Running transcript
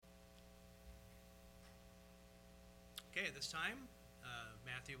Okay, at this time,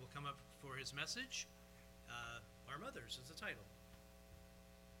 Matthew will come up for his message. Our Mothers is the title.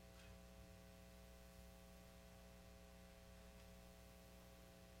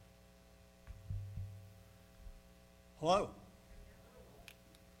 Hello.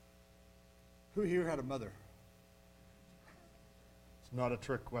 Who here had a mother? It's not a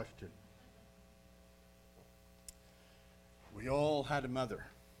trick question. We all had a mother.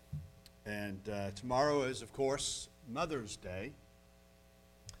 And tomorrow is, of course, Mother's Day,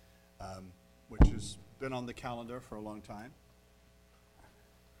 which has been on the calendar for a long time.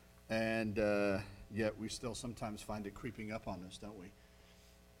 And yet we still sometimes find it creeping up on us, don't we?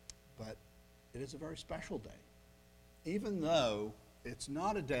 But it is a very special day, even though it's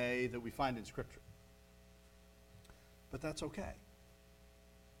not a day that we find in Scripture. But that's okay.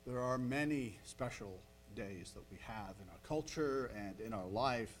 There are many special days that we have in our culture and in our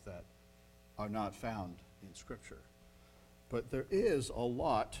life that are not found in Scripture. But there is a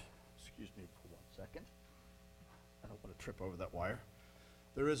lot, excuse me for 1 second. I don't want to trip over that wire.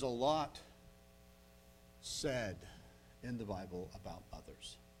 There is a lot said in the Bible about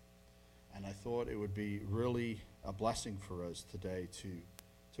mothers. And I thought it would be really a blessing for us today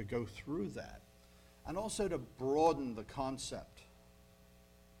to go through that. And also to broaden the concept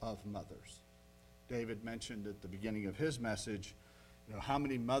of mothers. David mentioned at the beginning of his message, how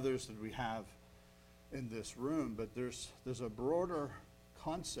many mothers did we have in this room? But there's a broader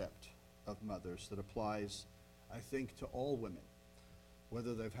concept of mothers that applies, I think, to all women,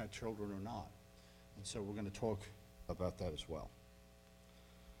 whether they've had children or not. And so we're going to talk about that as well.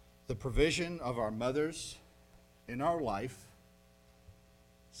 The provision of our mothers in our life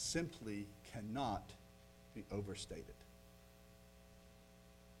simply cannot be overstated.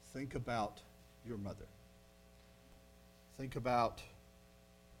 Think about your mother. Think about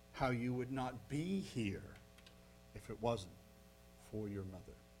how you would not be here if it wasn't for your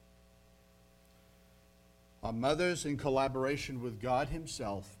mother. Our mothers, in collaboration with God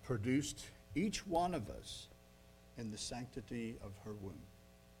Himself, produced each one of us in the sanctity of her womb.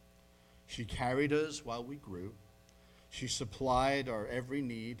 She carried us while we grew. She supplied our every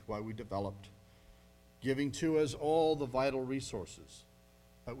need while we developed, giving to us all the vital resources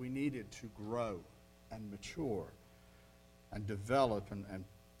that we needed to grow and mature and develop and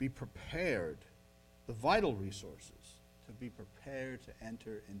be prepared, the vital resources to be prepared to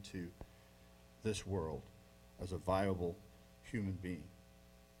enter into this world as a viable human being.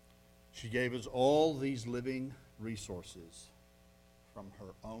 She gave us all these living resources from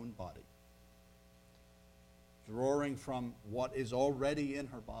her own body, drawing from what is already in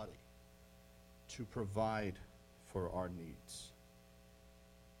her body to provide for our needs.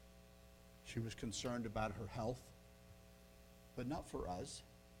 She was concerned about her health, but not for us,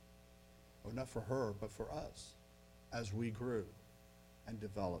 or not for her, but for us, as we grew and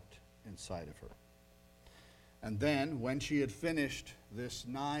developed inside of her. And then, when she had finished this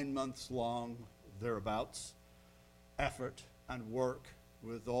 9 months long, thereabouts, effort and work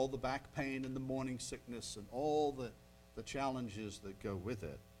with all the back pain and the morning sickness and all the challenges that go with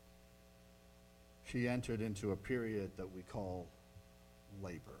it, she entered into a period that we call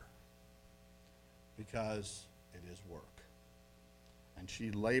labor, because it is work. And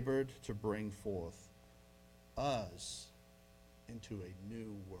she labored to bring forth us into a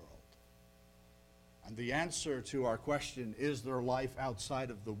new world. And the answer to our question, is there life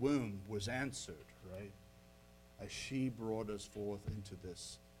outside of the womb, was answered, right? As she brought us forth into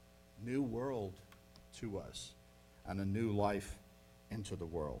this new world to us and a new life into the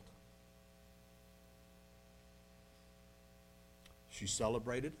world. She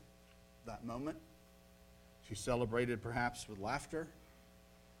celebrated that moment. She celebrated perhaps with laughter,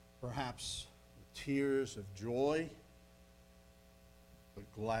 perhaps with tears of joy, but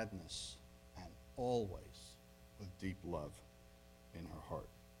gladness, and always with deep love in her heart.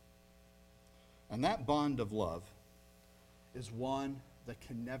 And that bond of love is one that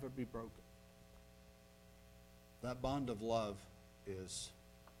can never be broken. That bond of love is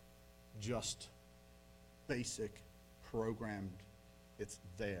just basic, programmed. It's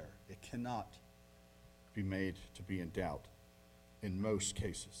there. It cannot be made to be in doubt in most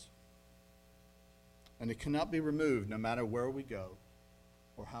cases. And it cannot be removed no matter where we go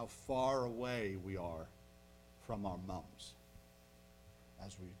or how far away we are from our mums,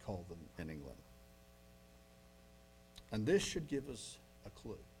 as we call them in England. And this should give us a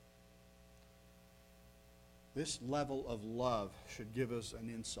clue. This level of love should give us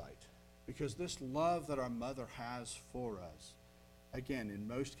an insight, because this love that our mother has for us, again, in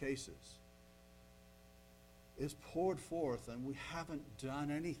most cases, is poured forth and we haven't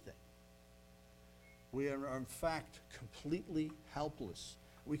done anything. We are, in fact, completely helpless.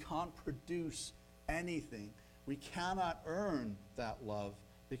 We can't produce anything. We cannot earn that love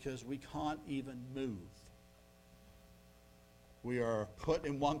because we can't even move. We are put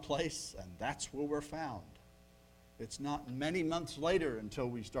in one place, and that's where we're found. It's not many months later until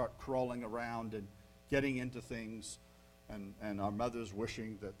we start crawling around and getting into things, and our mothers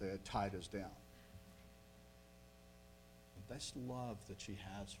wishing that they had tied us down. But this love that she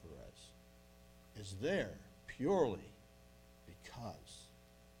has for us is there purely because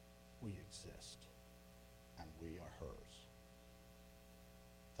we exist and we are hers.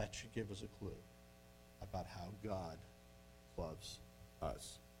 That should give us a clue about how God loves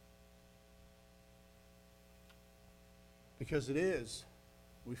us. Because it is,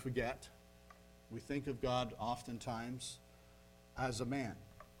 we forget, we think of God oftentimes as a man,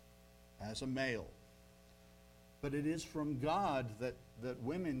 as a male. But it is from God that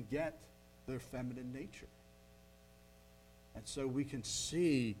women get their feminine nature. And so we can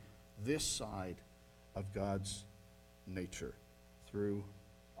see this side of God's nature through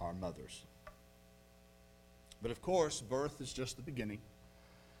our mothers. But of course, birth is just the beginning.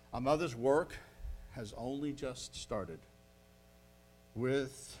 Our mother's work has only just started.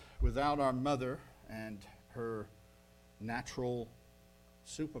 Without our mother and her natural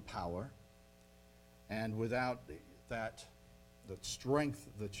superpower, and without that strength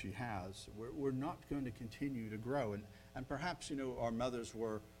that she has, we're not going to continue to grow. And perhaps, our mothers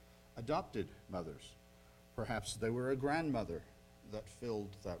were adopted mothers. Perhaps they were a grandmother that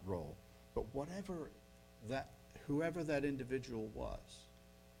filled that role. But whoever that individual was,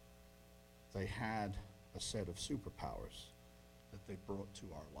 they had a set of superpowers that they brought to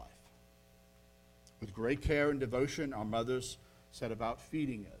our life. With great care and devotion, our mothers set about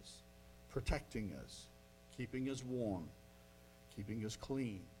feeding us, protecting us, keeping us warm, keeping us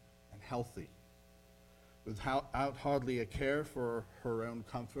clean and healthy. Without hardly a care for her own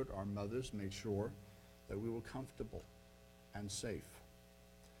comfort, our mothers made sure that we were comfortable and safe.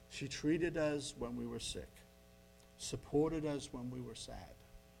 She treated us when we were sick, supported us when we were sad,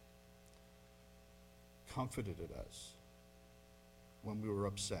 comforted us when we were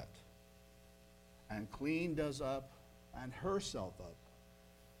upset, and cleaned us up and herself up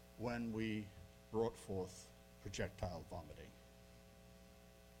when we brought forth projectile vomiting.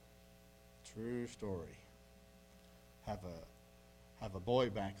 True story. Have a boy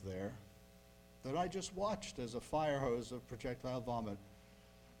back there that I just watched as a fire hose of projectile vomit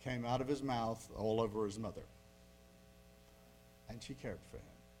came out of his mouth all over his mother. And she cared for him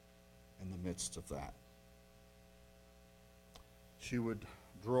in the midst of that. She would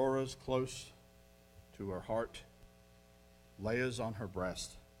draw us close to her heart, lay us on her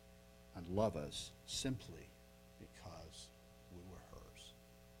breast, and love us simply because we were hers.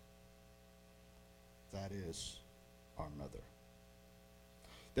 That is our mother.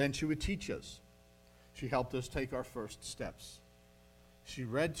 Then she would teach us. She helped us take our first steps. She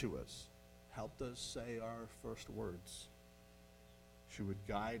read to us, helped us say our first words. She would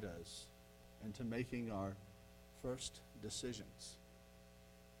guide us into making our first decisions.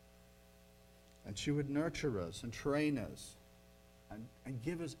 And she would nurture us and train us and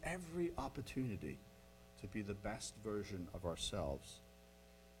give us every opportunity to be the best version of ourselves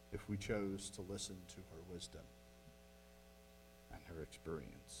if we chose to listen to her wisdom and her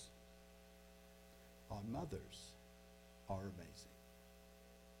experience. Our mothers are amazing.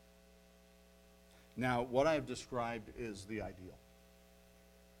 Now, what I have described is the ideal.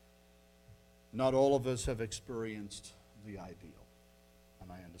 Not all of us have experienced the ideal,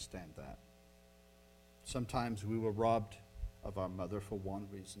 and I understand that. Sometimes we were robbed of our mother for one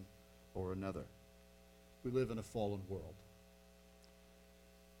reason or another. We live in a fallen world.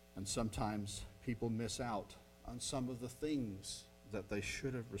 And sometimes people miss out on some of the things that they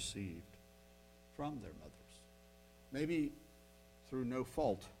should have received from their mothers. Maybe through no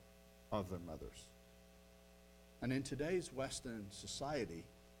fault of their mothers. And in today's Western society,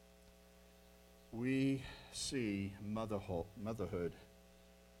 we see motherhood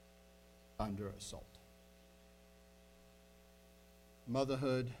under assault.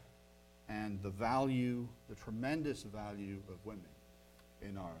 Motherhood and the tremendous value of women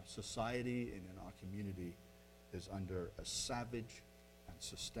in our society and in our community is under a savage and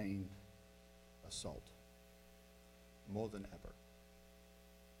sustained assault, more than ever.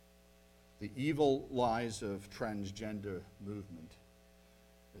 The evil lies of transgender movement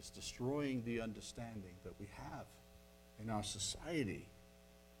is destroying the understanding that we have in our society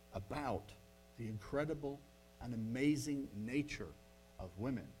about the incredible and amazing nature of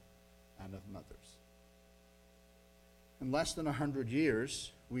women and of mothers. In less than 100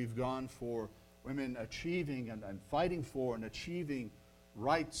 years, we've gone for women achieving and fighting for and achieving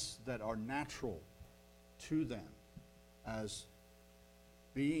rights that are natural to them as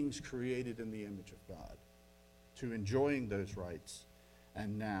beings created in the image of God, to enjoying those rights,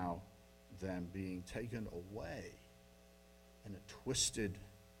 and now them being taken away in a twisted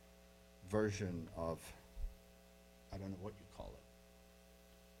version of, I don't know what you call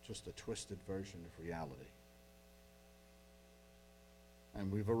it, just a twisted version of reality.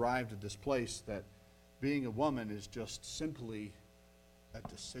 And we've arrived at this place that being a woman is just simply a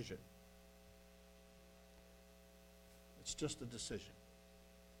decision. It's just a decision.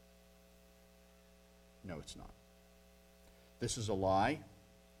 No, it's not. This is a lie,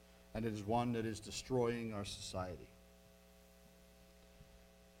 and it is one that is destroying our society.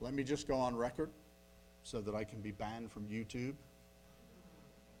 Let me just go on record so that I can be banned from YouTube,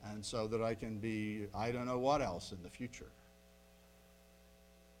 and so that I can be, I don't know what else in the future.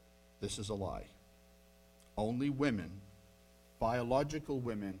 This is a lie. Only women, biological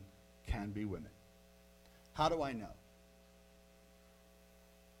women, can be women. How do I know?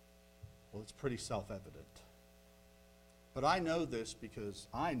 Well, it's pretty self-evident. But I know this because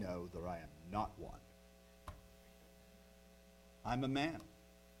I know that I am not one. I'm a man.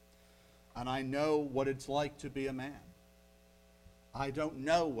 And I know what it's like to be a man. I don't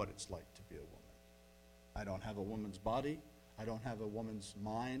know what it's like to be a woman. I don't have a woman's body. I don't have a woman's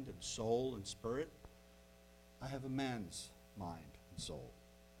mind and soul and spirit. I have a man's mind and soul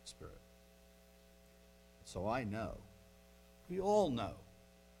and spirit. So I know. We all know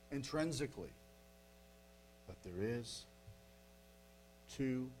intrinsically that there is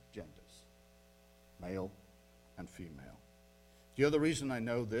two genders, male and female. The other reason I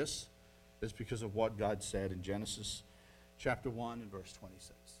know this is because of what God said in Genesis chapter 1 and verse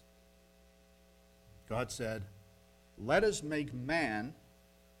 26. God said, "Let us make mankind,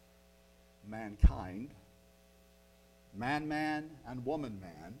 man, and woman,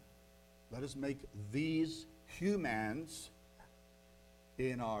 let us make these humans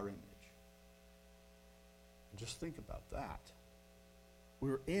in our image." And just think about that.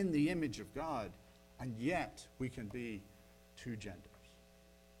 We're in the image of God, and yet we can be two genders.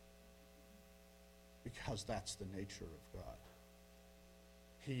 Because that's the nature of God.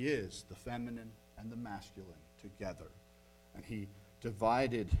 He is the feminine and the masculine together, and he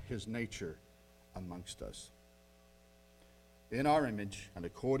divided his nature amongst us in our image and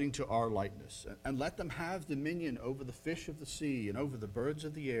according to our likeness, and let them have dominion over the fish of the sea and over the birds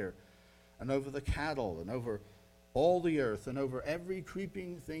of the air and over the cattle and over all the earth and over every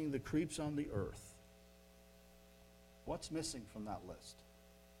creeping thing that creeps on the earth. What's missing from that list?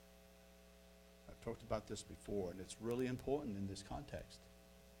 I've talked about this before, and it's really important in this context.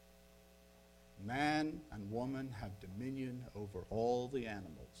 Man and woman have dominion over all the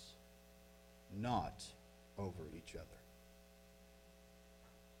animals, not over each other,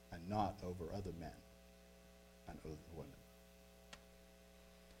 and not over other men and other women.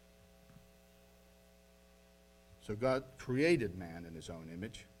 So God created man in his own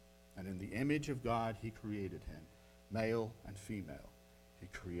image, and in the image of God he created him, male and female. He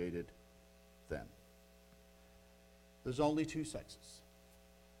created them. There's only two sexes.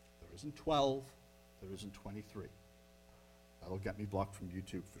 There isn't 12, there isn't 23. That'll get me blocked from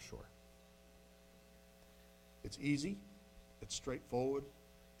YouTube for sure. It's easy, it's straightforward,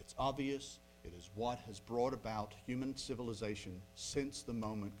 it's obvious. It is what has brought about human civilization since the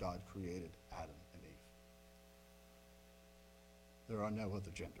moment God created Adam and Eve. There are no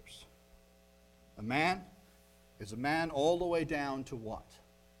other genders. A man is a man all the way down to what?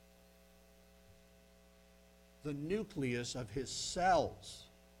 The nucleus of his cells.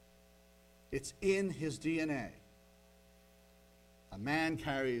 It's in his DNA. A man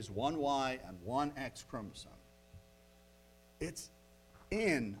carries one Y and one X chromosome. It's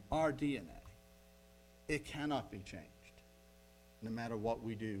in our DNA. It cannot be changed, no matter what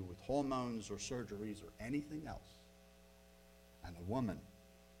we do with hormones or surgeries or anything else. And a woman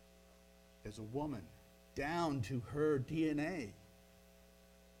is a woman down to her DNA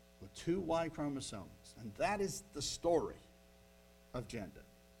with two Y chromosomes. And that is the story of gender.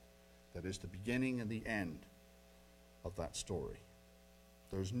 That is the beginning and the end of that story.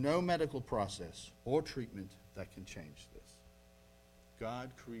 There's no medical process or treatment that can change this.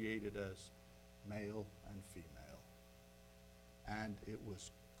 God created us male and female, and it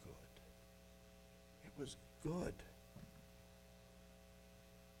was good. It was good.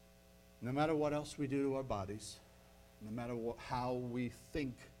 No matter what else we do to our bodies, no matter how we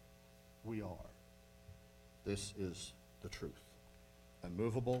think we are, this is the truth.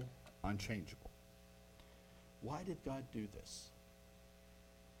 Immovable, unchangeable. Why did God do this?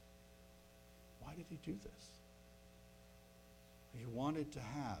 did he do this? He wanted to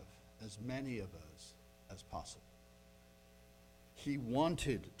have as many of us as possible. He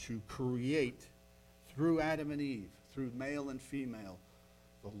wanted to create, through Adam and Eve, through male and female,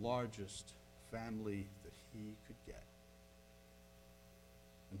 the largest family that he could get.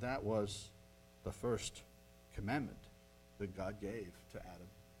 And that was the first commandment that God gave to Adam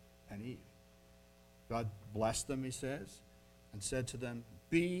and Eve. God blessed them, he says, and said to them,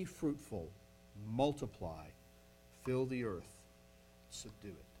 "Be fruitful, multiply, fill the earth, subdue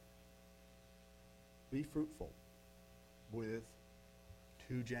it." Be fruitful with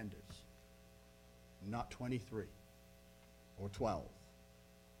two genders, not 23 or 12.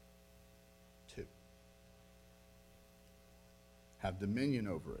 Two. Have dominion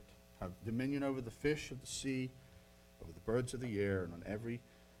over it. Have dominion over the fish of the sea, over the birds of the air, and on every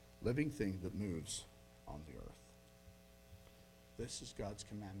living thing that moves on the earth. This is God's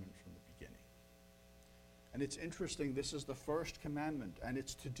commandment from the beginning. And it's interesting, this is the first commandment, and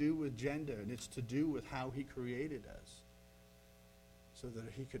it's to do with gender, and it's to do with how he created us, so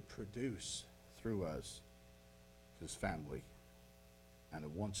that he could produce through us his family, and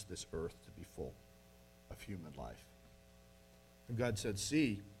it wants this earth to be full of human life. And God said,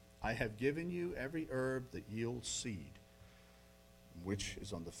 "See, I have given you every herb that yields seed, which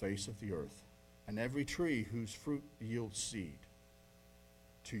is on the face of the earth, and every tree whose fruit yields seed.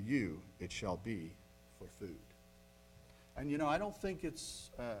 To you it shall be for food." And I don't think it's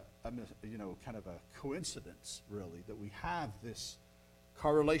kind of a coincidence, really, that we have this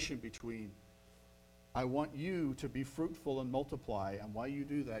correlation between I want you to be fruitful and multiply, and while you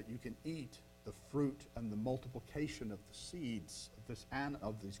do that, you can eat the fruit and the multiplication of the seeds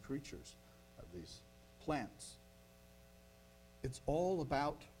of these creatures, of these plants. It's all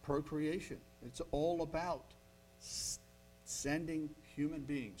about procreation. It's all about sending human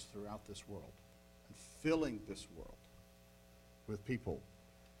beings throughout this world and filling this world with people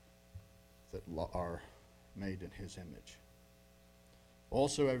that are made in his image.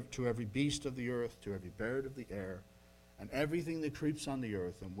 Also to every beast of the earth, to every bird of the air, and everything that creeps on the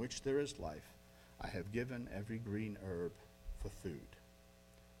earth in which there is life, I have given every green herb for food.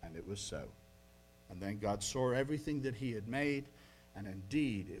 And it was so. And then God saw everything that he had made, and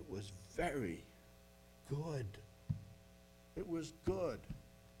indeed it was very good. It was good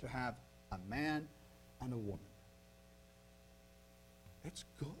to have a man and a woman. It's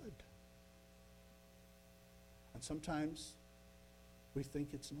good. And sometimes we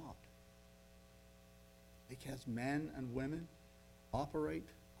think it's not. Because men and women operate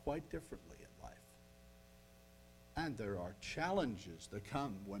quite differently in life. And there are challenges that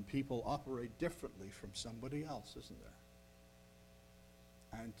come when people operate differently from somebody else, isn't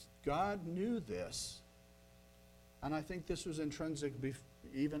there? And God knew this, and I think this was intrinsic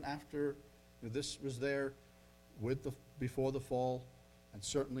even after this was there before the fall, and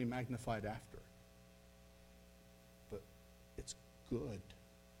certainly magnified after. But it's good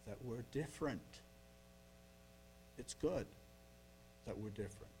that we're different. It's good that we're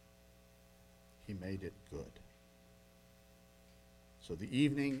different. He made it good. So the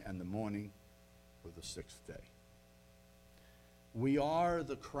evening and the morning were the sixth day. We are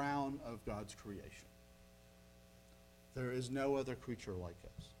the crown of God's creation. There is no other creature like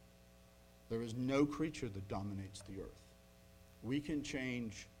us. There is no creature that dominates the earth. We can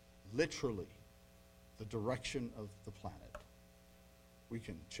change, literally, the direction of the planet. We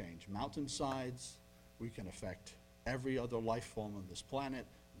can change mountainsides. We can affect every other life form on this planet.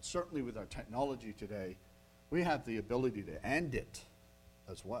 And certainly with our technology today, we have the ability to end it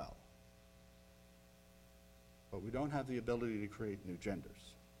as well. But we don't have the ability to create new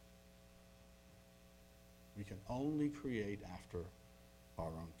genders. We can only create after our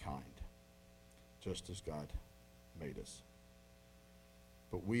own kind, just as God made us.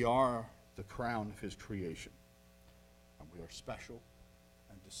 But we are the crown of his creation, and we are special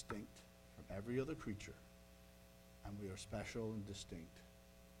and distinct from every other creature, and we are special and distinct,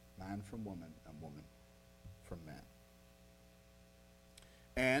 man from woman and woman from man.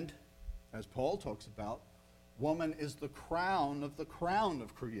 And, as Paul talks about, woman is the crown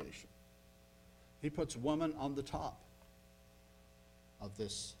of creation. He puts woman on the top of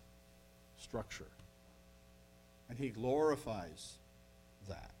this structure, and he glorifies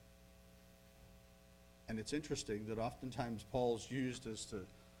that. And it's interesting that oftentimes Paul's used as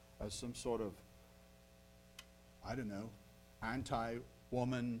some sort of,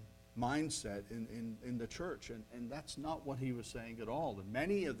 anti-woman mindset in the church, and that's not what he was saying at all. And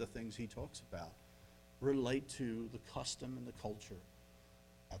many of the things he talks about relate to the custom and the culture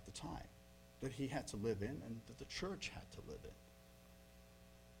at the time that he had to live in and that the church had to live in.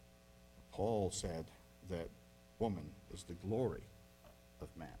 Paul said that woman is the glory of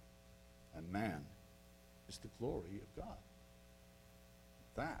man, and man is the glory of God.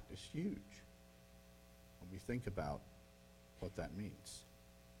 That is huge when we think about what that means.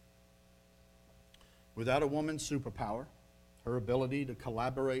 Without a woman's superpower, her ability to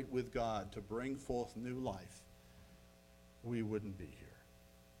collaborate with God to bring forth new life, we wouldn't be here.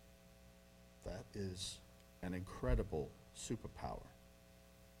 That is an incredible superpower.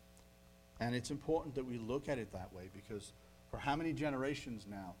 And it's important that we look at it that way, because for how many generations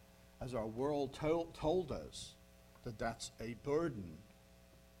now has our world told us that that's a burden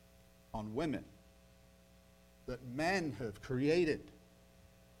on women that men have created?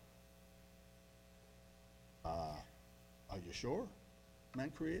 Are you sure?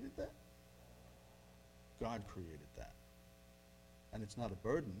 Men created that? God created that. And it's not a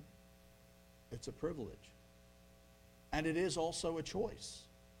burden, it's a privilege. And it is also a choice.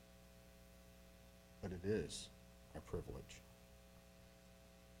 But it is a privilege.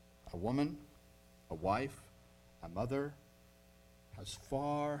 A woman, a wife, a mother has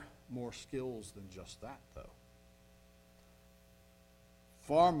far more skills than just that, though.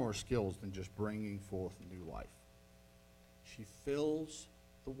 Far more skills than just bringing forth new life. She fills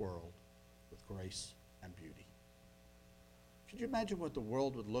the world with grace and beauty. Could you imagine what the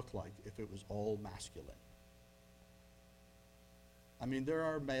world would look like if it was all masculine? I mean, there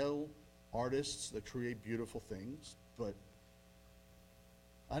are male artists that create beautiful things, but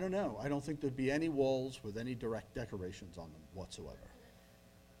I don't know. I don't think there'd be any walls with any direct decorations on them whatsoever.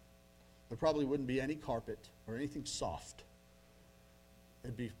 There probably wouldn't be any carpet or anything soft.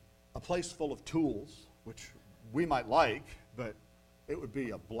 It'd be a place full of tools, which we might like, but it would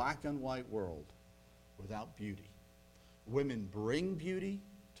be a black and white world without beauty. Women bring beauty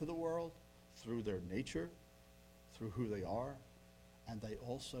to the world through their nature, through who they are, and they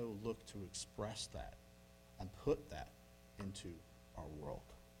also look to express that and put that into our world.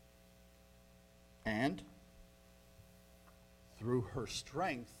 And through her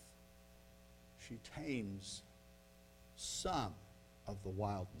strength, she tames some of the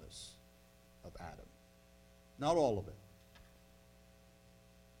wildness of Adam. Not all of it.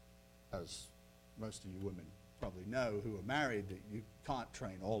 As most of you women probably know who are married, that you can't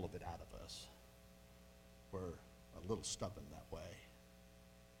train all of it out of us. We're a little stubborn that way.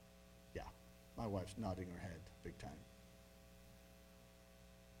 Yeah, my wife's nodding her head big time.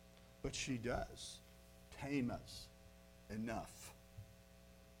 But she does tame us enough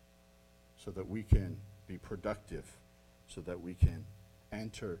so that we can be productive, so that we can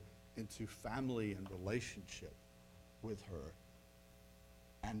enter into family and relationship with her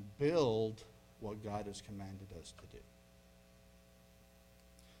and build what God has commanded us to do.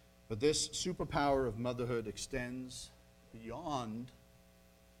 But this superpower of motherhood extends beyond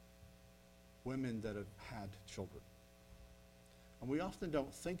women that have had children. And we often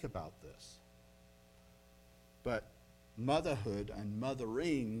don't think about this. But motherhood and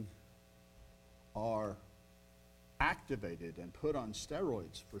mothering are activated and put on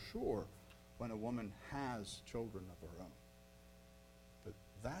steroids for sure when a woman has children of her own. But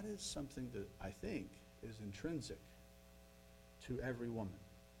that is something that I think is intrinsic to every woman,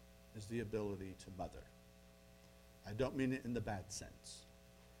 is the ability to mother. I don't mean it in the bad sense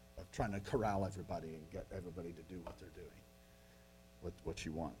of trying to corral everybody and get everybody to do what they're doing, what she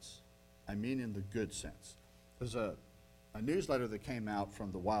wants. I mean in the good sense. There's a newsletter that came out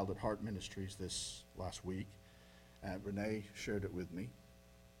from the Wild at Heart Ministries this last week. Renee shared it with me.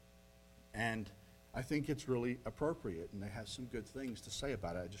 And I think it's really appropriate, and they have some good things to say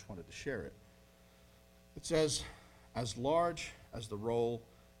about it. I just wanted to share it. It says, as large as the role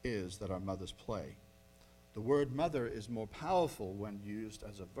is that our mothers play, the word mother is more powerful when used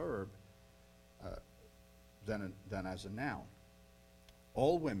as a verb than as a noun.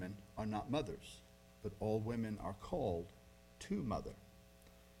 All women are not mothers, but all women are called to mother.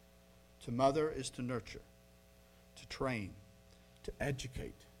 To mother is to nurture, to train, to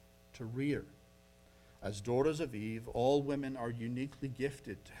educate, to rear. As daughters of Eve, all women are uniquely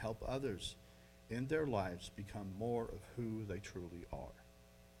gifted to help others in their lives become more of who they truly are,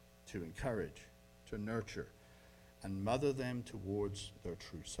 to encourage, to nurture, and mother them towards their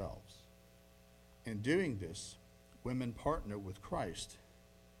true selves. In doing this, women partner with Christ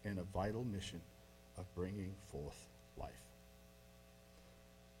in a vital mission of bringing forth life.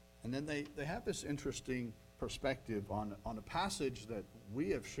 And then they have this interesting perspective on a passage that we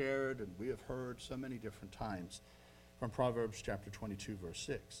have shared and we have heard so many different times from Proverbs chapter 22, verse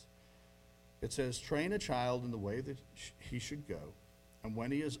 6. It says, train a child in the way that he should go, and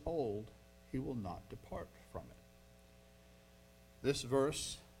when he is old, he will not depart from it. This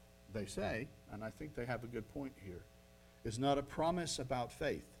verse they say, and I think they have a good point here, is not a promise about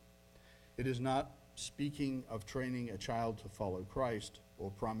faith. It is not speaking of training a child to follow Christ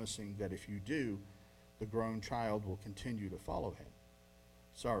or promising that if you do, the grown child will continue to follow him.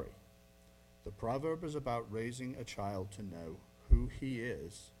 Sorry. The proverb is about raising a child to know who he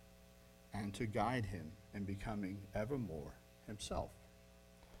is and to guide him in becoming ever more himself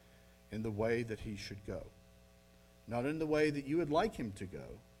in the way that he should go. Not in the way that you would like him to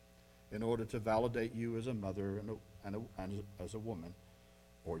go in order to validate you as a mother and as a woman,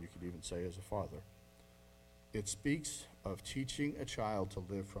 or you could even say as a father. It speaks of teaching a child to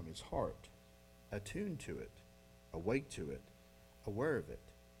live from his heart, attuned to it, awake to it, aware of it.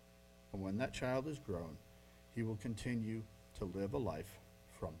 And when that child is grown, he will continue to live a life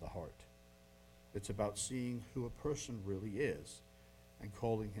from the heart. It's about seeing who a person really is and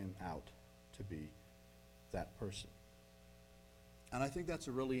calling him out to be that person. And I think that's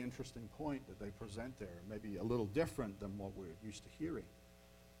a really interesting point that they present there, maybe a little different than what we're used to hearing.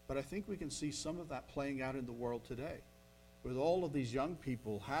 But I think we can see some of that playing out in the world today, with all of these young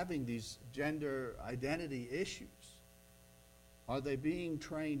people having these gender identity issues. Are they being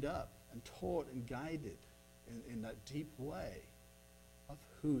trained up and taught and guided in that deep way of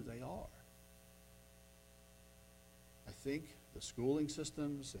who they are? I think the schooling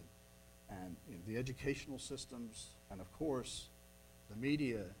systems and the educational systems, and of course the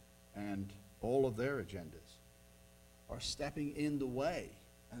media and all of their agendas are stepping in the way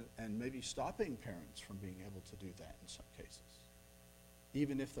and maybe stopping parents from being able to do that in some cases,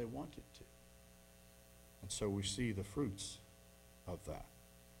 even if they wanted to. And so we see the fruits of that.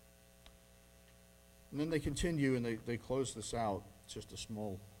 And then they continue and they close this out, just a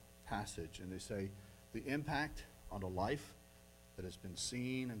small passage, and they say, the impact on a life that has been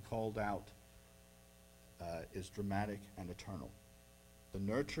seen and called out is dramatic and eternal. The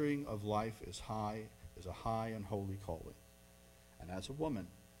nurturing of life is a high and holy calling. And as a woman,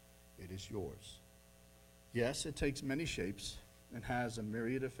 it is yours. Yes, it takes many shapes and has a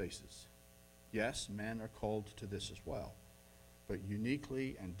myriad of faces. Yes, men are called to this as well. But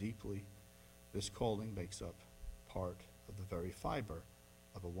uniquely and deeply, this calling makes up part of the very fiber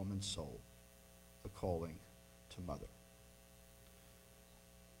of a woman's soul, the calling to mother.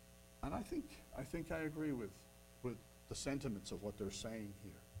 And I think I agree with the sentiments of what they're saying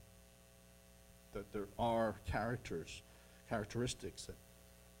here. That there are characteristics,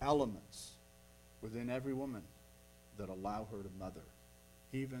 elements within every woman that allow her to mother,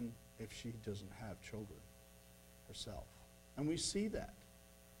 even if she doesn't have children herself. And we see that.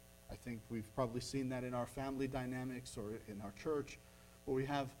 I think we've probably seen that in our family dynamics or in our church, where we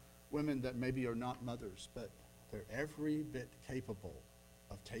have women that maybe are not mothers, but they're every bit capable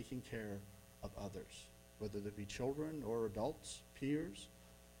of taking care of others, whether they be children or adults, peers,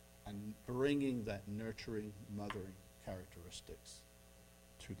 and bringing that nurturing, mothering characteristics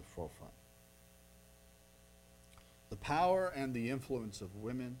to the forefront. The power and the influence of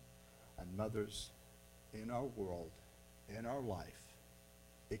women and mothers in our world, in our life,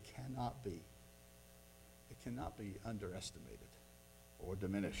 it cannot be underestimated or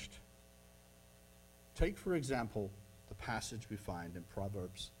diminished. Take, for example, the passage we find in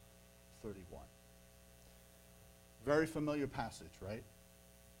Proverbs 31. Very familiar passage, right?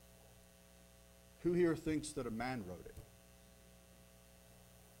 Who here thinks that a man wrote it?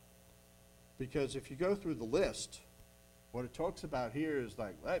 Because if you go through the list, what it talks about here is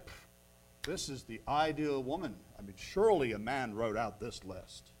like, hey, this is the ideal woman. I mean, surely a man wrote out this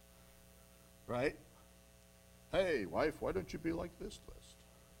list, right? Hey, wife, why don't you be like this list?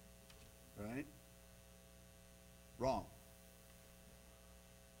 Right? Wrong.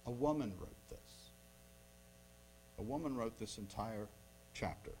 A woman wrote this. A woman wrote this entire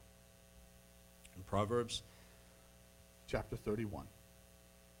chapter in Proverbs chapter 31.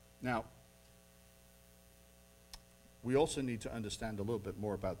 Now, we also need to understand a little bit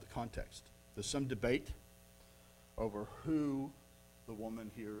more about the context. There's some debate over who the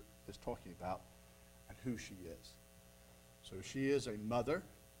woman here is talking about and who she is. So she is a mother,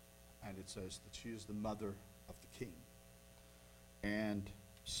 and it says that she is the mother of the king. And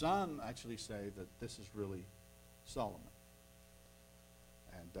some actually say that this is really Solomon,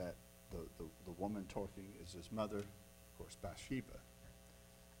 and that the woman talking is his mother, of course, Bathsheba.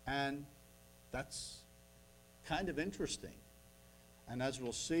 And that's kind of interesting. And as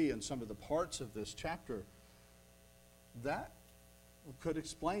we'll see in some of the parts of this chapter, that could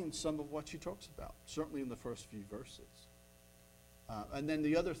explain some of what she talks about, certainly in the first few verses. And then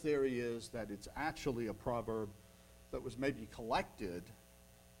the other theory is that it's actually a proverb that was maybe collected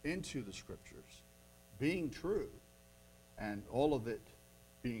into the scriptures, being true, and all of it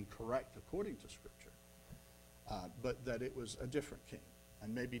being correct according to Scripture, but that it was a different king,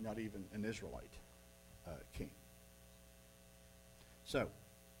 and maybe not even an Israelite king. So,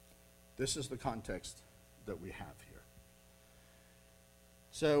 this is the context that we have here.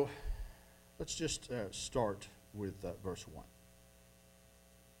 So, let's just start with verse 1.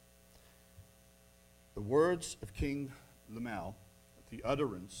 The words of King Lemuel, the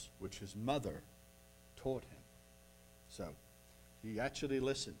utterance which his mother taught him. So, he actually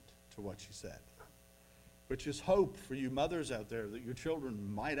listened to what she said, which is hope for you mothers out there, that your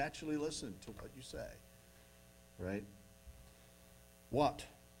children might actually listen to what you say, right? What,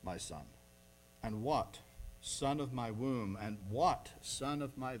 my son? And what, son of my womb? And what, son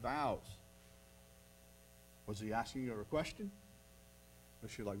of my vows? Was he asking her a question?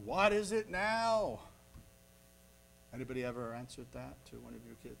 Was she like, what is it now? Anybody ever answered that to one of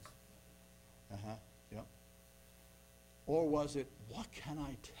your kids? Yep. Or was it, what can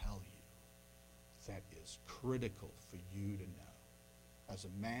I tell you that is critical for you to know as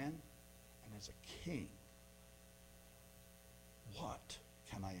a man and as a king? What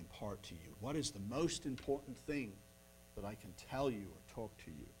can I impart to you? What is the most important thing that I can tell you or talk to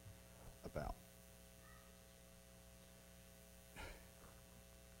you about?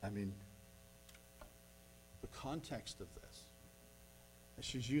 I mean, the context of this,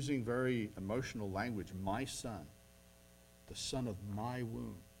 she's using very emotional language. My son, the son of my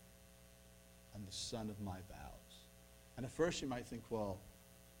womb, and the son of my vows. And at first you might think, well,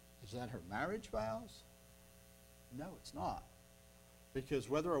 is that her marriage vows? No, it's not. Because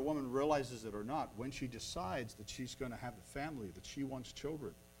whether a woman realizes it or not, when she decides that she's going to have a family, that she wants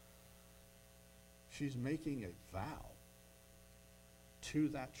children, she's making a vow to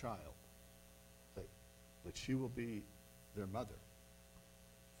that child that she will be their mother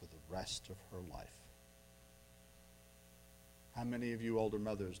for the rest of her life. How many of you older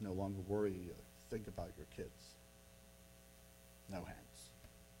mothers no longer worry or think about your kids? No hands.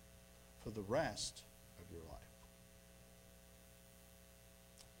 For the rest of your life.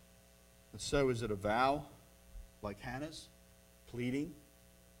 And so is it a vow like Hannah's, pleading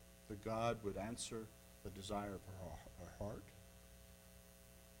that God would answer the desire of her heart?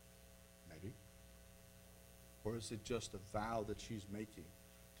 Maybe. Or is it just a vow that she's making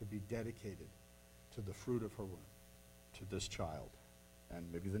to be dedicated to the fruit of her womb, to this child, and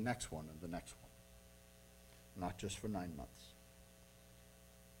maybe the next one and the next one, not just for 9 months?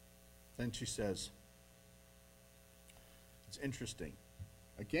 Then she says, it's interesting.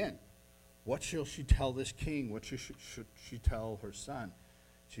 Again, what shall she tell this king? What should she tell her son?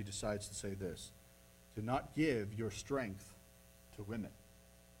 She decides to say this: do not give your strength to women.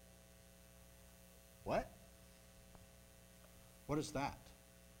 What? What is that?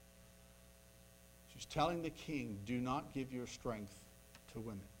 She's telling the king, do not give your strength to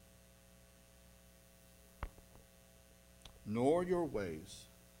women, nor your ways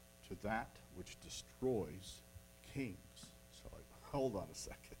to that which destroys kings. So, hold on a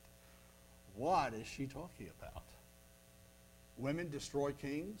second. What is she talking about? Women destroy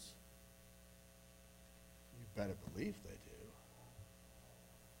kings? You better believe they do.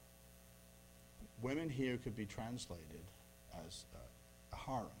 Women here could be translated as a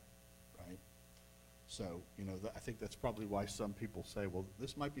harem, right? So, I think that's probably why some people say, well,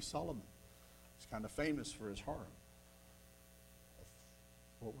 this might be Solomon. He's kind of famous for his harem.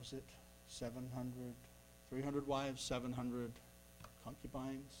 What was it? 300 wives, 700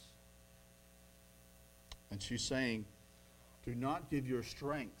 concubines? And she's saying, do not give your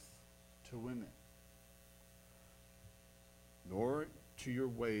strength to women, nor to your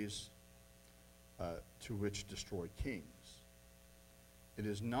ways to which destroy kings. It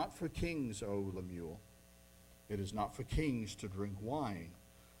is not for kings, O Lemuel. It is not for kings to drink wine,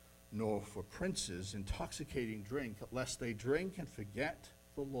 nor for princes intoxicating drink, lest they drink and forget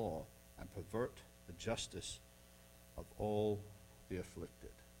the law and pervert the justice of all the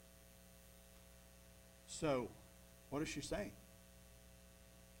afflicted. So, what is she saying?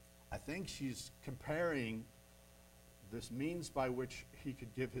 I think she's comparing this means by which he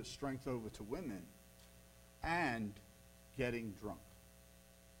could give his strength over to women and getting drunk.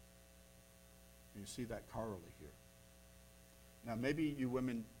 You see that correlate here. Now, maybe you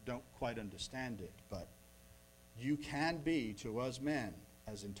women don't quite understand it, but you can be, to us men,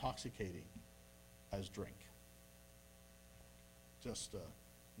 as intoxicating as drink. Just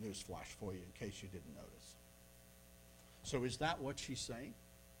a news flash for you in case you didn't notice. So is that what she's saying?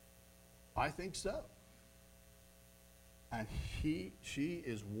 I think so. And she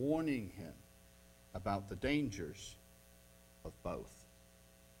is warning him about the dangers of both.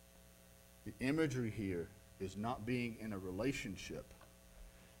 The imagery here is not being in a relationship.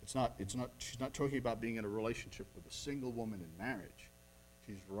 she's not talking about being in a relationship with a single woman in marriage.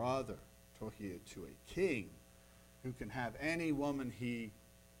 She's rather talking to a king who can have any woman he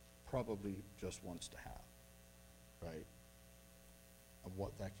probably just wants to have, right? And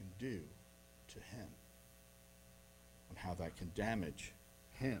what that can do to him, and how that can damage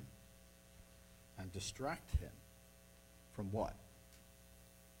him and distract him from what?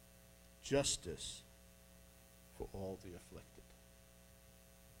 Justice for all the afflicted.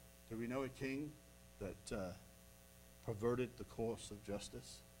 Do we know a king that perverted the course of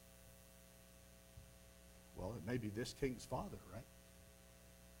justice? Well, it may be this king's father, right?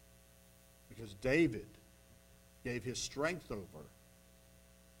 Because David gave his strength over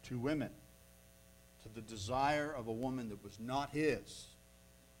to women, to the desire of a woman that was not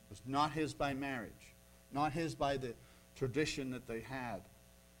his by marriage, not his by the tradition that they had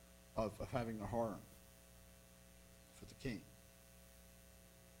of having a harem for the king.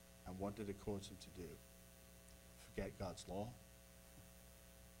 And what did it cause him to do? Forget God's law?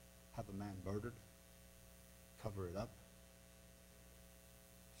 Have a man murdered? Cover it up?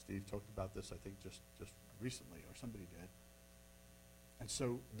 Steve talked about this, I think, just recently, or somebody did. And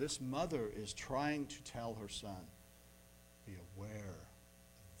so this mother is trying to tell her son, be aware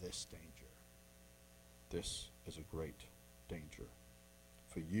of this danger. This is a great danger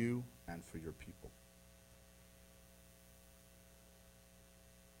for you and for your people.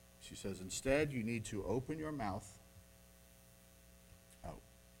 She says, instead, you need to open your mouth. Oh,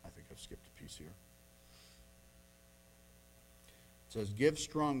 I think I've skipped a piece here. It says, give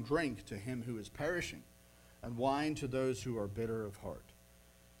strong drink to him who is perishing, and wine to those who are bitter of heart.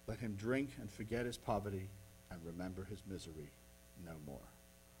 Let him drink and forget his poverty and remember his misery no more.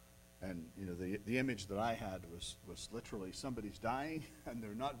 And, you know, the image that I had was literally somebody's dying and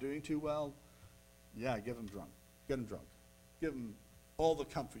they're not doing too well. Yeah, give them drunk. Get them drunk. Give them all the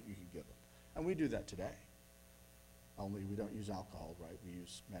comfort you can give them. And we do that today. Only we don't use alcohol, right? We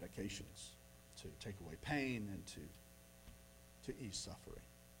use medications to take away pain and to ease suffering.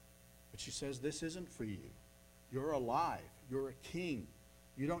 But she says, this isn't for you. You're alive. You're a king.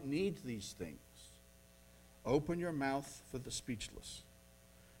 You don't need these things. Open your mouth for the speechless.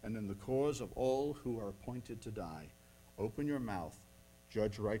 And in the cause of all who are appointed to die, open your mouth,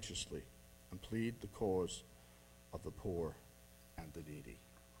 judge righteously, and plead the cause of the poor and the needy.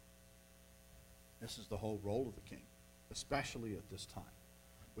 This is the whole role of the king, especially at this time,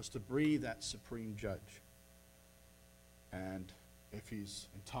 was to be that supreme judge. And if he's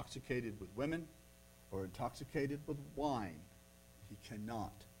intoxicated with women or intoxicated with wine, he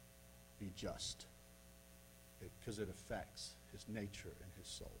cannot be just, because it affects his nature and his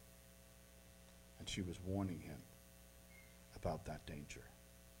soul. And she was warning him about that danger.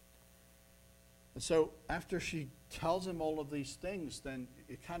 And so after she tells him all of these things, then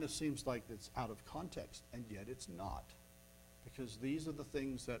it kind of seems like it's out of context, and yet it's not. Because these are the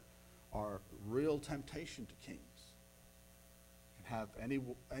things that are real temptation to kings. Can have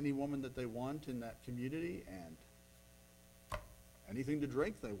any woman that they want in that community, and anything to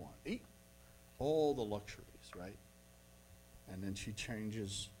drink they want. Eat. All the luxuries, right? And then she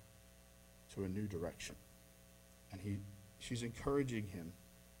changes to a new direction. And she's encouraging him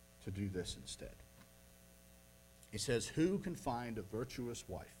to do this instead. He says, who can find a virtuous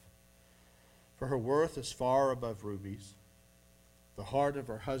wife? For her worth is far above rubies. The heart of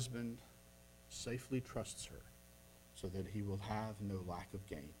her husband safely trusts her, so that he will have no lack of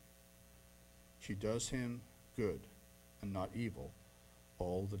gain. She does him good and not evil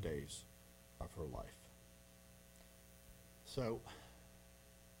all the days of her life. So,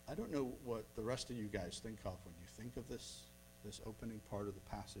 I don't know what the rest of you guys think of when you think of this opening part of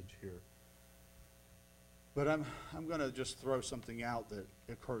the passage here. But I'm going to just throw something out that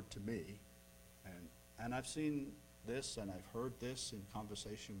occurred to me. And I've seen this and I've heard this in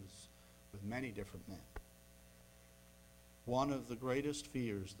conversations with many different men. One of the greatest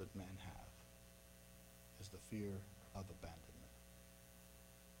fears that men have is the fear of abandonment.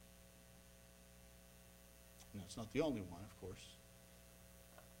 Now, it's not the only one, of course,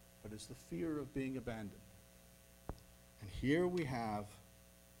 but it's the fear of being abandoned. And here we have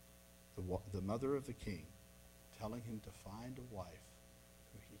the mother of the king telling him to find a wife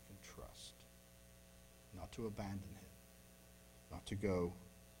who he can trust, not to abandon him, not to go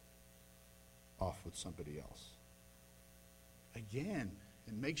off with somebody else. Again,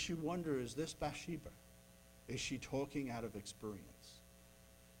 it makes you wonder, is this Bathsheba? Is she talking out of experience?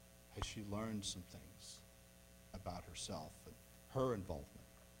 Has she learned some things about herself and her involvement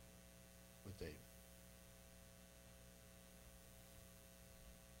with David?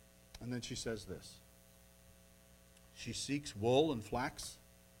 And then she says this. She seeks wool and flax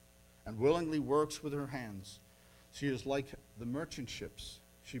and willingly works with her hands. She is like the merchant ships.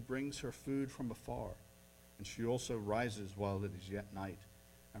 She brings her food from afar, and she also rises while it is yet night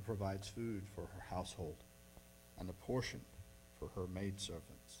and provides food for her household and a portion for her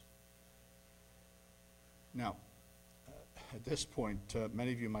maidservants. Now, at this point,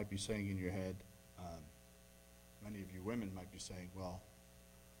 many of you might be saying in your head, many of you women might be saying, well,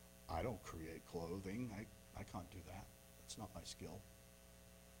 I don't create clothing. I can't do that. That's not my skill.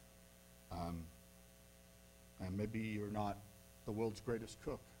 And maybe you're not the world's greatest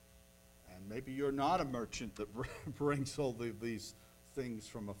cook. And maybe you're not a merchant that brings all these things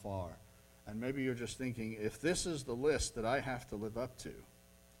from afar. And maybe you're just thinking, if this is the list that I have to live up to,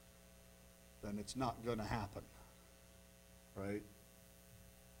 then it's not going to happen. Right?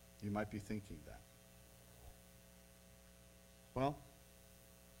 You might be thinking that. Well,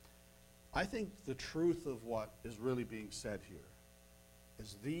 I think the truth of what is really being said here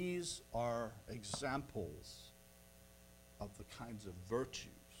is these are examples of the kinds of virtues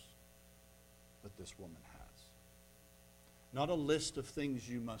that this woman has. Not a list of things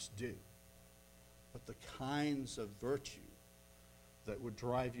you must do, but the kinds of virtue that would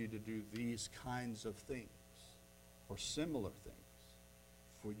drive you to do these kinds of things or similar things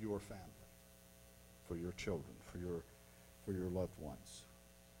for your family, for your children, for your loved ones.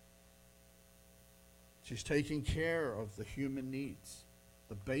 She's taking care of the human needs,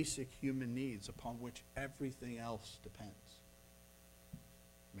 the basic human needs upon which everything else depends.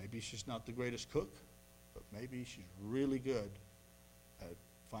 Maybe she's not the greatest cook, but maybe she's really good at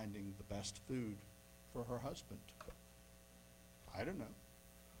finding the best food for her husband to cook. I don't know.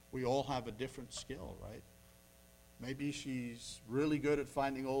 We all have a different skill, right? Maybe she's really good at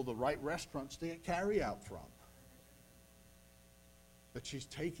finding all the right restaurants to get carry out from. But she's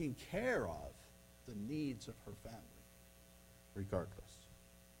taking care of the needs of her family, regardless.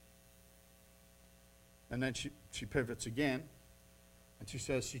 And then she pivots again, and she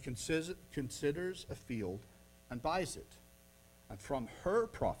says she considers a field and buys it. And from her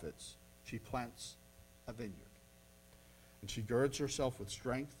profits, she plants a vineyard. And she girds herself with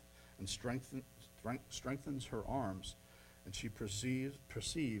strength and strengthens her arms, and she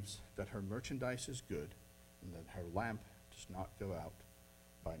perceives that her merchandise is good and that her lamp does not go out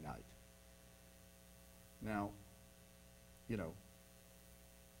by night. Now,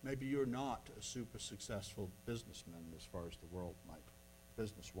 maybe you're not a super successful businessman as far as the world might,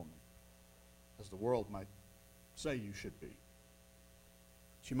 businesswoman, as the world might say you should be.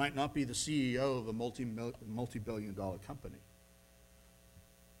 She might not be the CEO of a multi-billion-dollar company.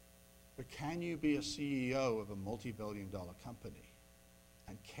 But can you be a CEO of a multi-billion-dollar company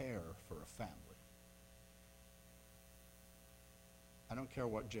and care for a family? I don't care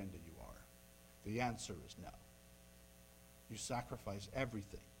what gender you are. The answer is no. You sacrifice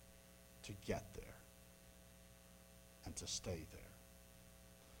everything to get there and to stay there.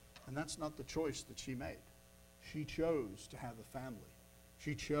 And that's not the choice that she made. She chose to have a family.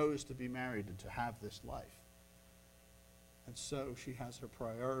 She chose to be married and to have this life. And so she has her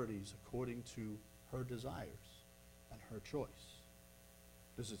priorities according to her desires and her choice.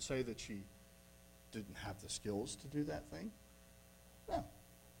 Does it say that she didn't have the skills to do that thing? No.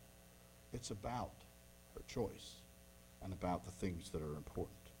 It's about her choice and about the things that are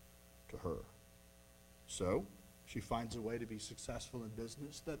important to her. So she finds a way to be successful in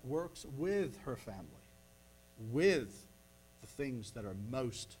business that works with her family, with the things that are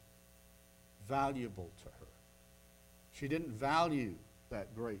most valuable to her. She didn't value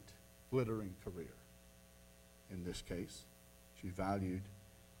that great glittering career. In this case, she valued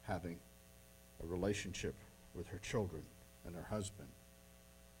having a relationship with her children and her husband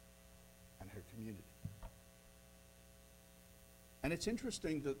and her community. And it's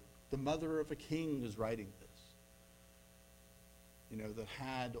interesting that the mother of a king is writing this. That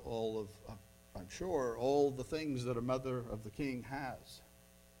had all of, I'm sure, all the things that a mother of the king has.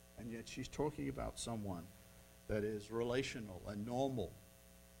 And yet she's talking about someone that is relational and normal,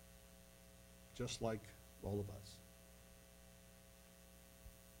 just like all of us.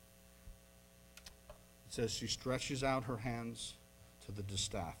 It says she stretches out her hands to the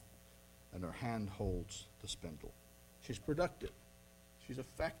distaff, and her hand holds the spindle. She's productive. She's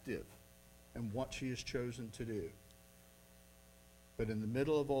effective in what she has chosen to do. But in the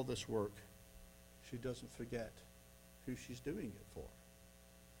middle of all this work, she doesn't forget who she's doing it for.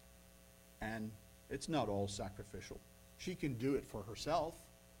 And it's not all sacrificial. She can do it for herself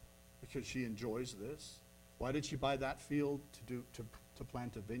because she enjoys this. Why did she buy that field to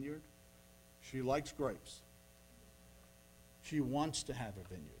plant a vineyard? She likes grapes. She wants to have a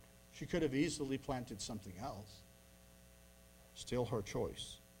vineyard. She could have easily planted something else. Still her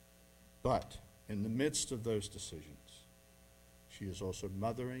choice. But in the midst of those decisions, she is also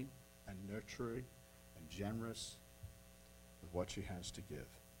mothering and nurturing and generous with what she has to give.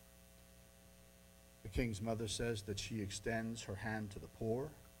 The king's mother says that she extends her hand to the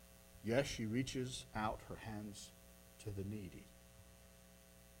poor. Yes, she reaches out her hands to the needy.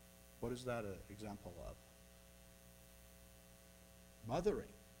 What is that an example of?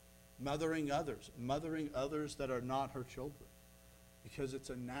 Mothering others that are not her children, because it's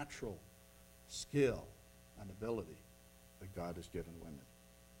a natural skill and ability that God has given women.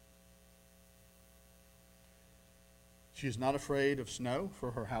 She is not afraid of snow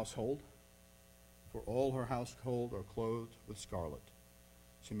for her household, for all her household are clothed with scarlet.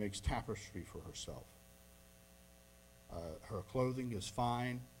 She makes tapestry for herself. Her clothing is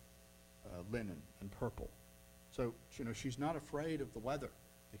fine linen and purple. So, she's not afraid of the weather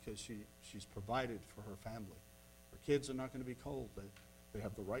because she's provided for her family. Her kids are not going to be cold. They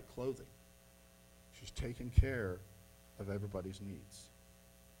have the right clothing. She's taken care of everybody's needs.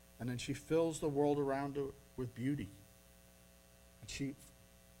 And then she fills the world around her with beauty. And she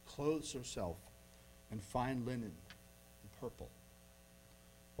clothes herself in fine linen and purple.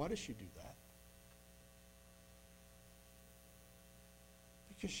 Why does she do that?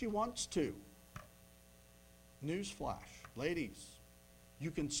 Because she wants to. Newsflash, ladies,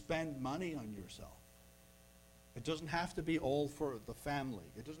 you can spend money on yourself. It doesn't have to be all for the family.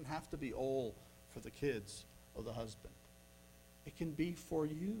 It doesn't have to be all for the kids or the husband. It can be for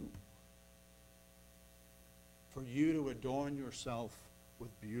you. For you to adorn yourself with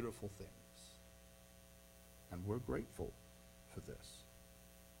beautiful things. And we're grateful for this.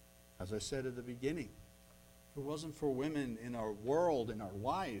 As I said at the beginning, if it wasn't for women in our world, in our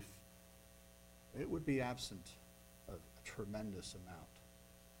life, it would be absent of a tremendous amount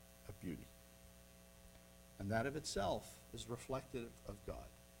of beauty. And that of itself is reflective of God,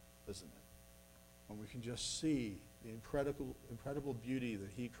 isn't it? When we can just see the incredible beauty that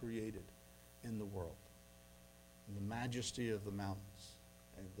He created in the world, and the majesty of the mountains,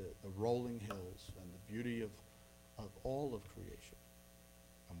 and the rolling hills, and the beauty of all of creation.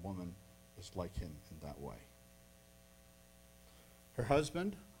 And woman is like Him in that way. Her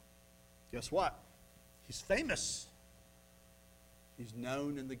husband, guess what? He's famous. He's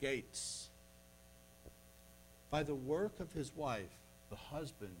known in the gates. By the work of his wife, the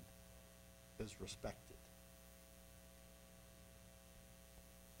husband is respected.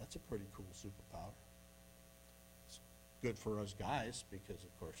 That's a pretty cool superpower. It's good for us guys because,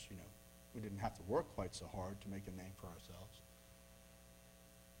 of course, we didn't have to work quite so hard to make a name for ourselves.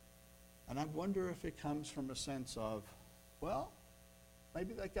 And I wonder if it comes from a sense of, well,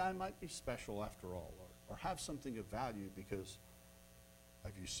 maybe that guy might be special after all, or have something of value because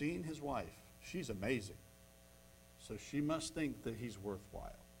have you seen his wife? She's amazing. So she must think that he's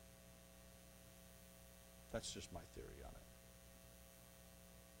worthwhile. That's just my theory on it.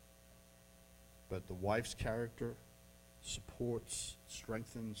 But the wife's character supports,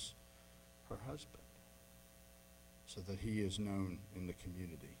 strengthens her husband so that he is known in the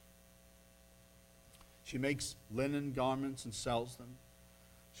community. She makes linen garments and sells them.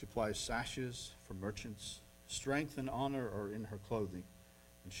 She applies sashes for merchants. Strength and honor are in her clothing,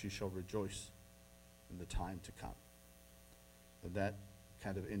 and she shall rejoice in the time to come. And that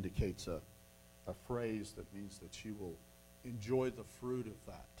kind of indicates a phrase that means that she will enjoy the fruit of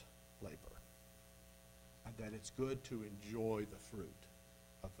that labor. And that it's good to enjoy the fruit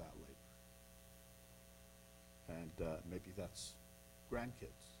of that labor. And maybe that's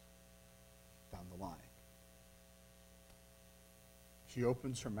grandkids down the line. She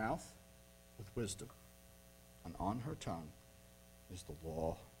opens her mouth with wisdom, and on her tongue is the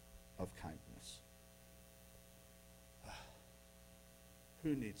law of kindness.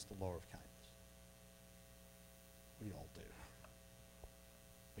 Who needs the law of kindness? We all do.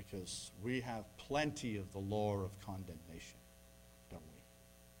 Because we have plenty of the law of condemnation, don't we?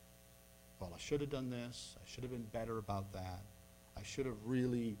 Well, I should have done this. I should have been better about that. I should have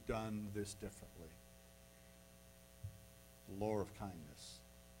really done this differently. The law of kindness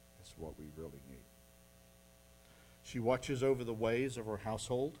is what we really need. She watches over the ways of her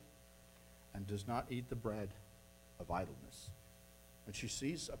household and does not eat the bread of idleness. When she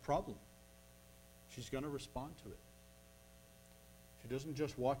sees a problem, she's going to respond to it. She doesn't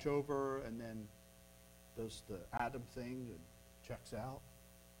just watch over and then does the Adam thing and checks out.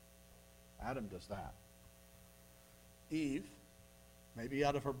 Adam does that. Eve, maybe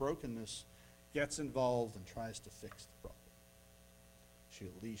out of her brokenness, gets involved and tries to fix the problem. She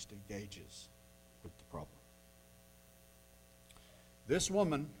at least engages with the problem. This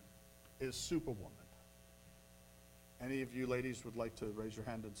woman is Superwoman. Any of you ladies would like to raise your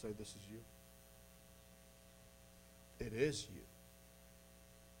hand and say this is you? It is you.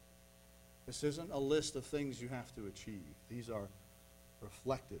 This isn't a list of things you have to achieve. These are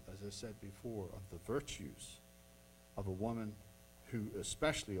reflective, as I said before, of the virtues of a woman who,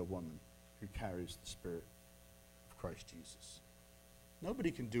 especially a woman who carries the Spirit of Christ Jesus.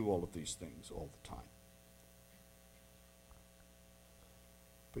 Nobody can do all of these things all the time.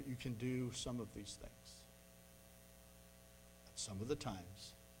 But you can do some of these things at some of the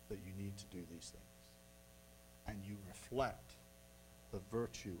times that you need to do these things. And you reflect the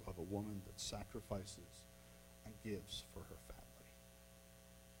virtue of a woman that sacrifices and gives for her family.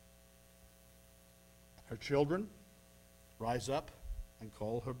 Her children rise up and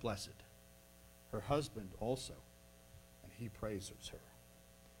call her blessed. Her husband also, and he praises her.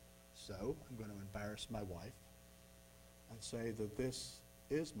 So I'm going to embarrass my wife and say that this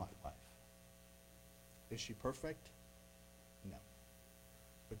is my wife. Is she perfect? No.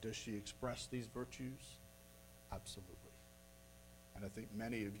 But does she express these virtues? Absolutely. And I think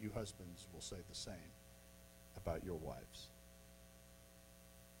many of you husbands will say the same about your wives.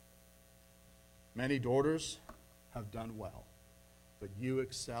 Many daughters have done well, but you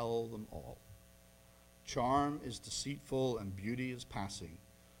excel them all. Charm is deceitful and beauty is passing,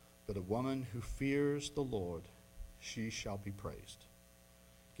 but a woman who fears the Lord, she shall be praised.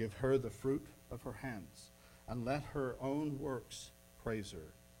 Give her the fruit of her hands, and let her own works praise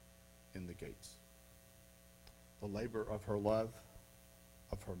her in the gates. The labor of her love,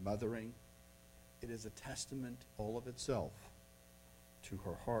 of her mothering, it is a testament all of itself to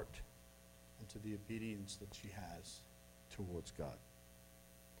her heart and to the obedience that she has towards God.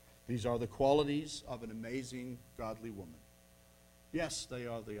 These are the qualities of an amazing, godly woman. Yes, they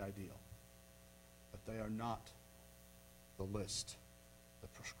are the ideal, but they are not the list, the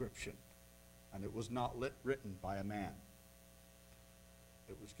prescription. And it was not written by a man.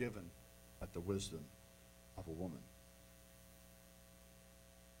 It was given at the wisdom of a woman.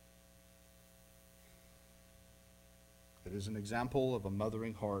 It is an example of a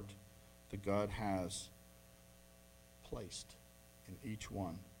mothering heart that God has placed in each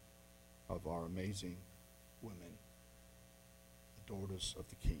one of our amazing women, the daughters of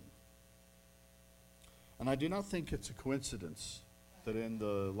the King. And I do not think it's a coincidence that in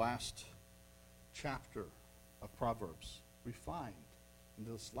the last chapter of Proverbs, we find, in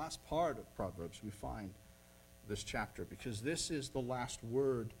this last part of Proverbs, we find this chapter, because this is the last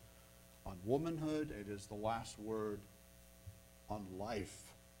word on womanhood. It is the last word on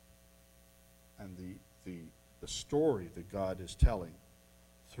life and the story that God is telling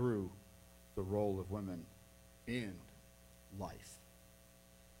through the role of women in life.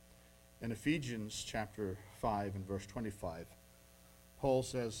 In Ephesians chapter 5 and verse 25, Paul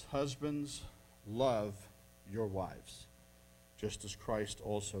says, "Husbands, love your wives, just as Christ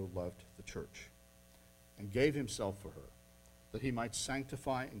also loved the church, and gave himself for her, that he might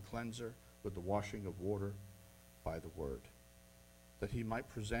sanctify and cleanse her with the washing of water by the word, that he might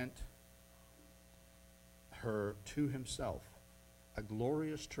present her to himself, a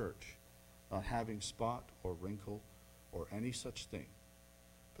glorious church, not having spot or wrinkle or any such thing,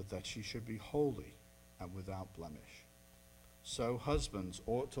 but that she should be holy and without blemish. So husbands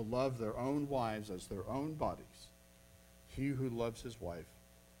ought to love their own wives as their own bodies. He who loves his wife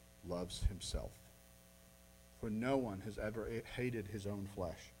loves himself. For no one has ever hated his own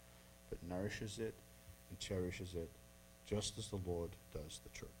flesh, but nourishes it and cherishes it, just as the Lord does the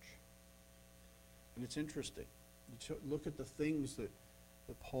church." And it's interesting. Look at the things that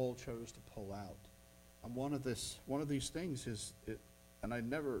Paul chose to pull out. And one of these things is, and I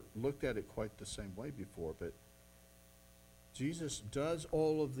never looked at it quite the same way before, but Jesus does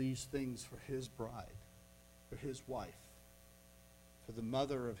all of these things for his bride, for his wife, for the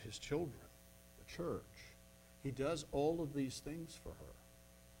mother of his children, the church. He does all of these things for her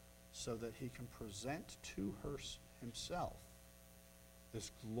so that he can present to her himself this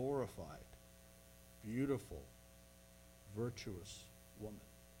glorified, beautiful, virtuous woman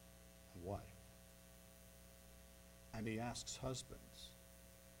and wife. And he asks husbands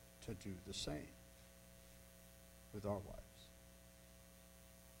to do the same with our wives,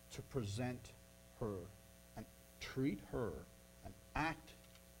 to present her and treat her and act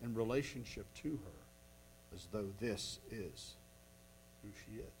in relationship to her as though this is who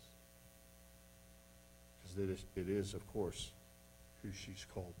she is. Because it is, of course, who she's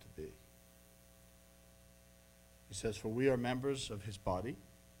called to be. He says, "For we are members of his body,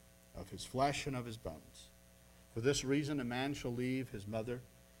 of his flesh, and of his bones. For this reason a man shall leave his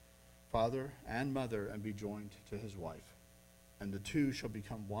father and mother, and be joined to his wife, and the two shall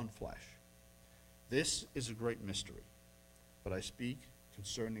become one flesh. This is a great mystery. but I speak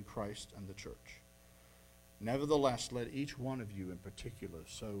concerning Christ and the church. Nevertheless, let each one of you in particular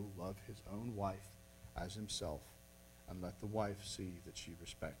so love his own wife as himself, and let the wife see that she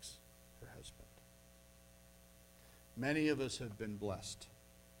respects her husband. Many of us have been blessed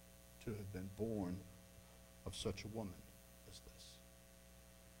to have been born of such a woman as this.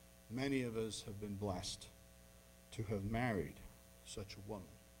 Many of us have been blessed to have married such a woman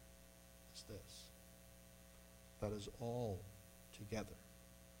as this. That is all together,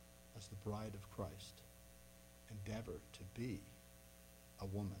 as the bride of Christ, endeavor to be a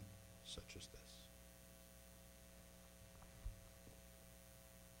woman such as this.